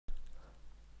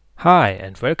Hi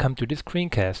and welcome to this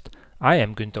screencast. I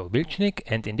am Günther Wilcznik,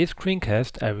 and in this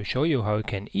screencast I will show you how you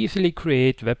can easily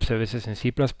create web services in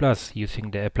C++ using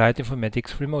the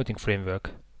AppliedInformatics remoting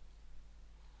framework.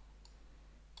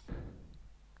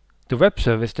 The web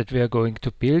service that we are going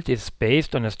to build is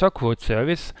based on a StockQuotes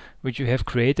service which we have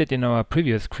created in our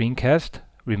previous screencast,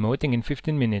 Remoting in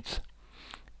 15 minutes.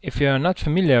 If you are not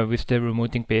familiar with the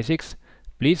remoting basics,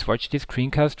 please watch this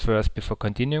screencast first before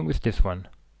continuing with this one.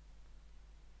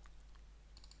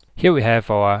 Here we have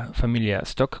our familiar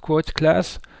StockQuotes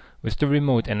class with the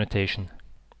remote annotation.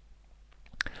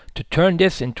 To turn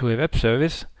this into a web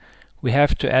service, we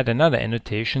have to add another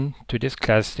annotation to this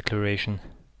class declaration.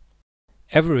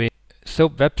 Every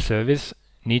SOAP web service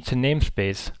needs a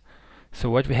namespace, so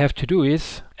what we have to do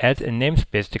is add a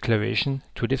namespace declaration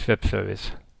to this web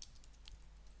service.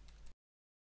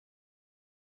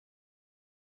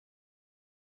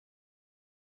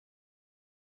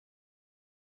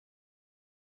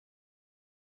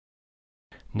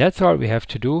 That's all we have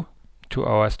to do to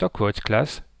our StockQuotes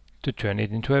class to turn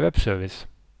it into a web service.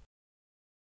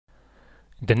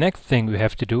 The next thing we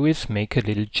have to do is make a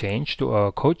little change to our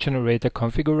code generator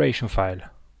configuration file.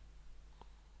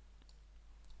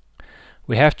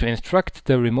 We have to instruct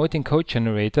the remoting code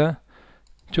generator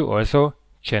to also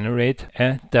generate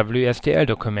a WSDL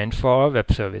document for our web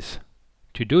service.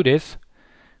 To do this,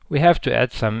 we have to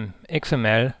add some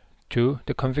XML to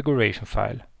the configuration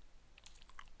file.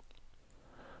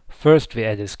 First, we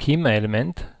add a schema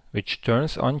element which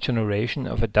turns on generation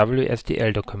of a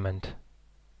WSDL document.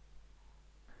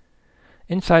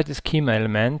 Inside the schema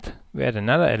element, we add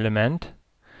another element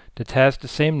that has the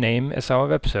same name as our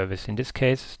web service, in this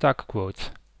case StockQuotes.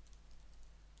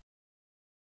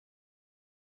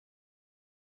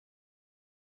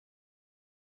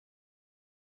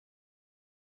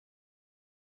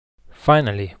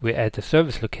 Finally, we add a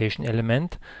service location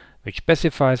element which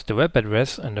specifies the web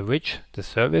address under which the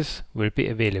service will be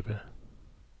available.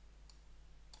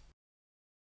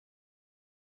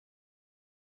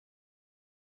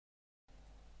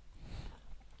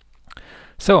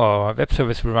 So our web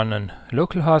service will run on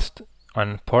localhost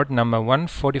on port number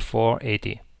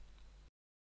 14480.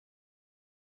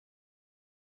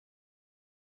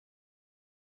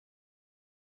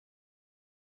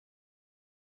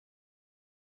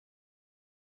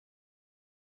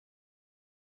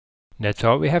 That's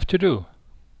all we have to do.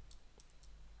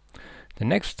 The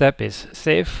next step is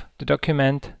save the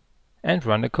document and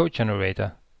run the code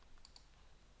generator.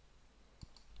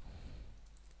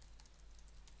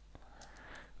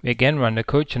 We again run the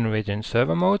code generator in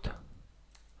server mode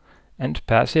and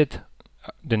pass it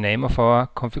the name of our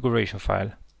configuration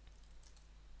file.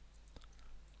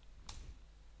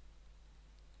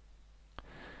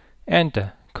 And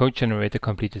the code generator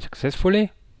completed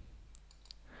successfully.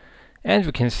 And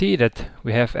we can see that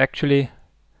we have actually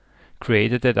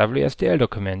created a WSDL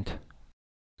document.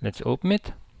 Let's open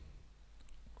it.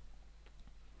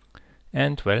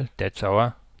 And well, that's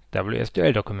our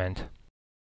WSDL document.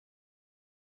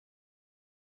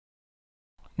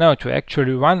 Now, to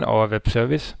actually run our web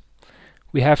service,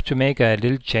 we have to make a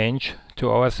little change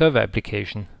to our server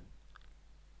application.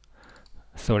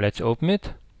 So let's open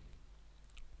it.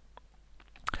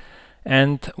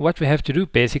 And what we have to do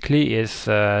basically is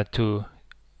to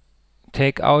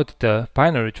take out the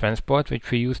binary transport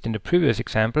which we used in the previous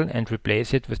example and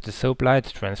replace it with the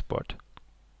SOAP-Lite transport.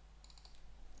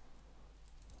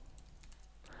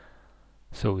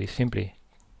 So we simply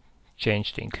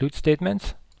change the include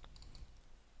statements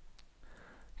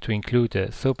to include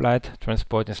the SOAP-Lite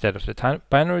transport instead of the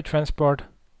binary transport.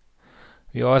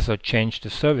 We also change the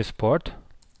service port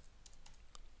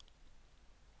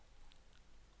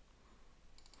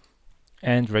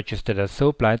and register the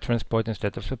SOAP-Lite transport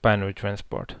instead of the binary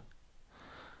transport.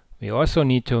 We also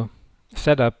need to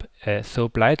set up a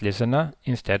SOAP-Lite listener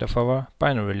instead of our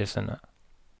binary listener.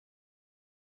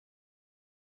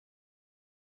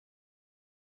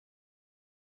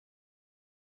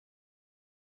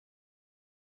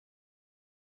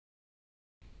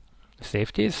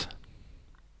 Save this.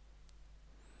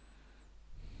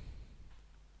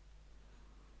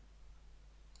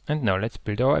 And now let's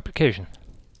build our application.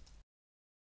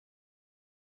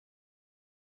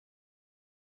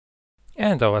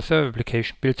 And our server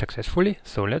application built successfully,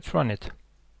 so let's run it.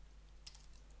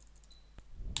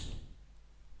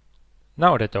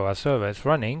 Now that our server is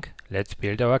running, let's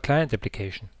build our client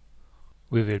application.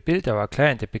 We will build our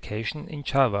client application in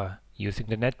Java using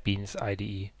the NetBeans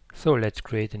IDE. So let's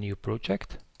create a new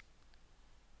project.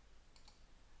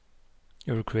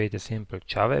 We will create a simple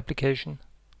Java application.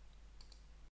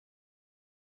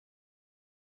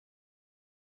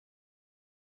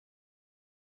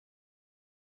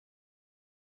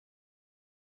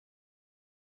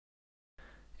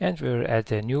 and we'll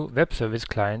add a new web service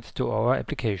client to our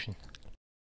application.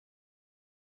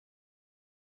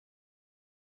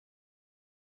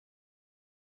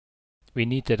 We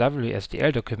need the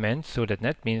WSDL document so that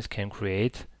NetBeans can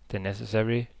create the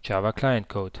necessary Java client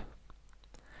code.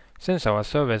 Since our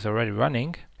server is already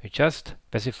running, we just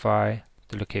specify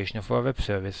the location of our web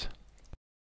service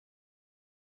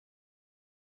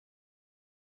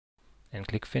and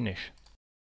click Finish.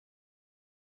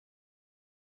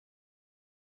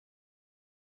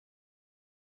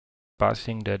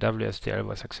 Passing the WSDL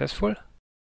was successful,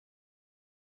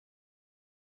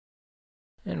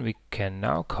 and we can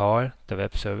now call the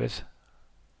web service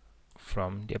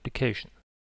from the application.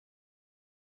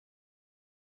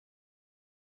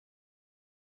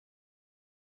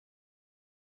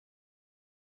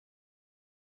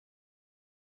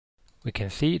 We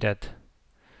can see that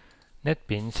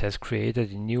NetBeans has created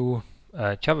a new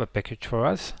Java package for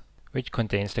us, which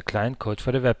contains the client code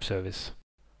for the web service.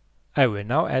 I will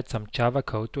now add some Java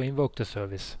code to invoke the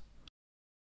service.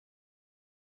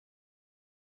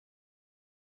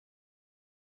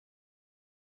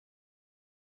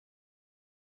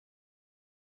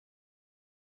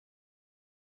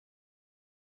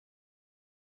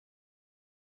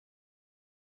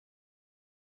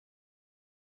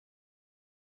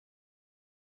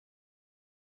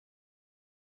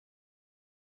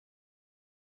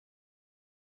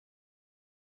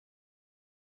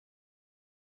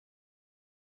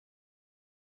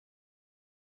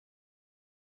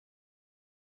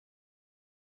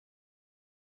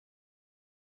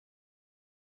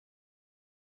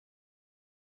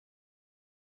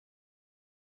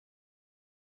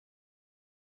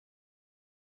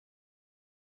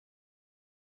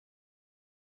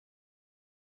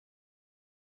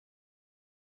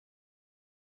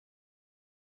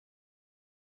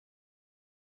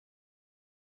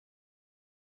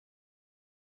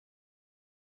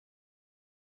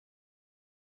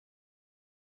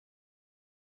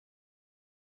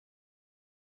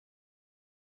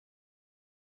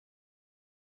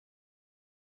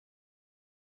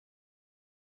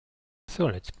 So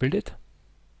let's build it,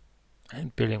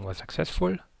 and building was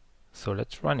successful, so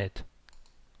let's run it.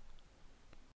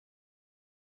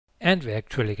 And we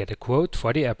actually get a quote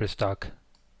for the Apple stock.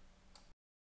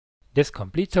 This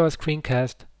completes our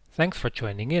screencast. Thanks for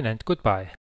joining in and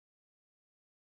goodbye.